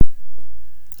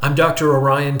I'm Dr.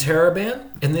 Orion Taraban,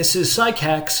 and this is Psych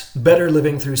Hacks, Better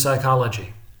Living Through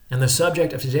Psychology. And the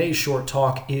subject of today's short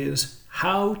talk is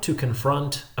how to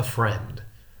confront a friend.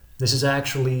 This is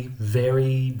actually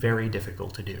very, very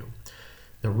difficult to do.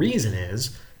 The reason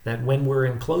is that when we're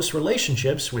in close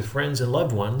relationships with friends and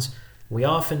loved ones, we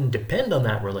often depend on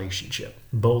that relationship,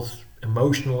 both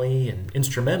emotionally and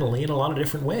instrumentally in a lot of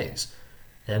different ways.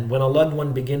 And when a loved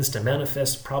one begins to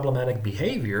manifest problematic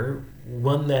behavior,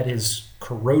 one that is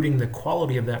corroding the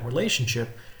quality of that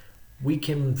relationship, we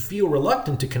can feel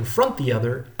reluctant to confront the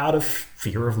other out of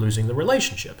fear of losing the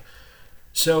relationship.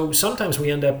 So sometimes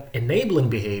we end up enabling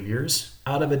behaviors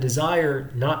out of a desire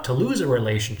not to lose a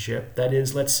relationship that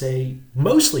is, let's say,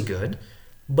 mostly good,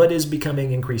 but is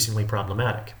becoming increasingly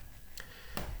problematic.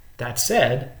 That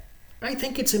said, I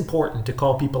think it's important to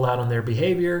call people out on their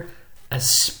behavior,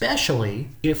 especially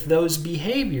if those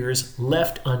behaviors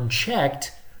left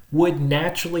unchecked would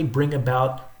naturally bring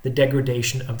about the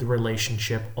degradation of the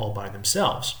relationship all by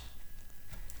themselves.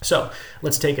 So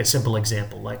let's take a simple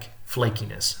example like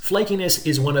flakiness. Flakiness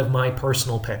is one of my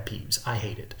personal pet peeves. I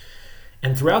hate it.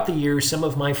 And throughout the years, some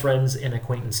of my friends and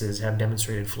acquaintances have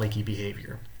demonstrated flaky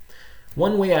behavior.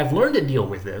 One way I've learned to deal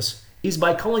with this is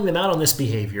by calling them out on this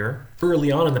behavior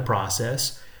early on in the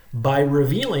process, by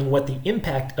revealing what the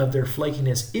impact of their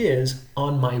flakiness is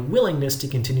on my willingness to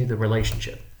continue the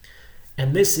relationship.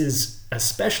 And this is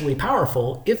especially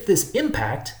powerful if this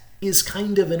impact is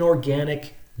kind of an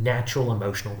organic, natural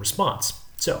emotional response.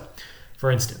 So, for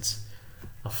instance,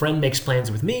 a friend makes plans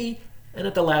with me, and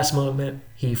at the last moment,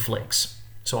 he flakes.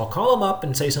 So I'll call him up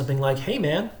and say something like, "Hey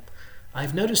man,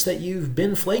 I've noticed that you've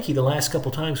been flaky the last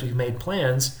couple times we've made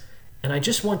plans, and I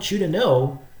just want you to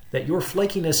know that your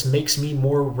flakiness makes me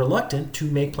more reluctant to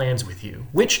make plans with you."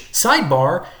 Which,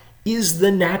 sidebar, is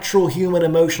the natural human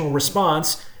emotional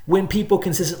response when people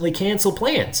consistently cancel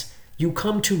plans. You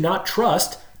come to not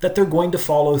trust that they're going to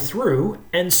follow through,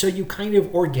 and so you kind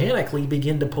of organically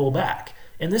begin to pull back.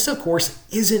 And this, of course,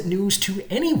 isn't news to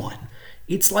anyone.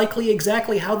 It's likely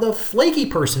exactly how the flaky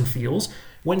person feels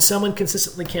when someone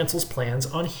consistently cancels plans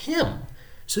on him.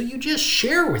 So you just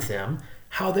share with them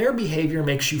how their behavior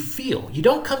makes you feel. You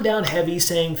don't come down heavy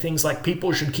saying things like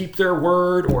people should keep their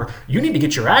word or you need to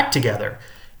get your act together.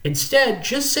 Instead,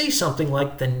 just say something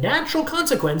like the natural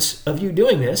consequence of you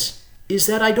doing this is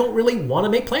that I don't really want to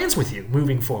make plans with you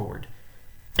moving forward.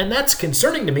 And that's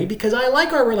concerning to me because I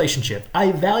like our relationship.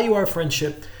 I value our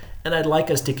friendship and I'd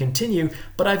like us to continue,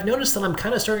 but I've noticed that I'm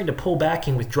kind of starting to pull back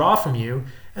and withdraw from you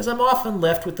as I'm often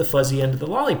left with the fuzzy end of the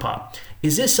lollipop.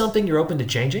 Is this something you're open to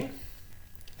changing?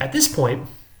 At this point,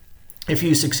 if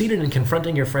you succeeded in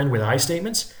confronting your friend with I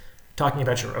statements, talking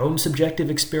about your own subjective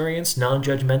experience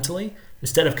non-judgmentally,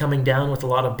 instead of coming down with a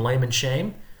lot of blame and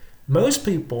shame, most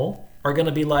people are going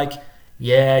to be like,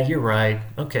 "Yeah, you're right.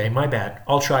 Okay, my bad.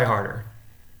 I'll try harder."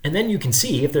 And then you can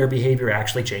see if their behavior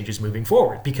actually changes moving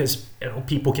forward because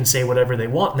people can say whatever they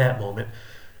want in that moment.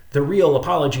 The real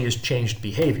apology is changed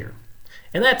behavior.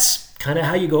 And that's kind of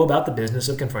how you go about the business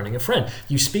of confronting a friend.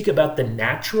 You speak about the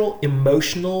natural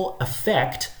emotional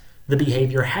effect the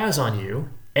behavior has on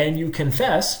you, and you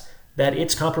confess that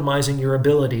it's compromising your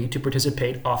ability to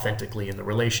participate authentically in the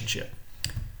relationship.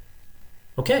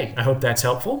 Okay, I hope that's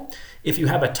helpful. If you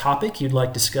have a topic you'd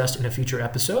like discussed in a future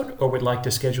episode or would like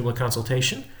to schedule a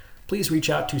consultation, please reach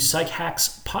out to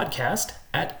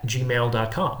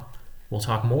psychhackspodcast@gmail.com. We'll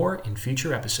talk more in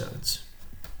future episodes.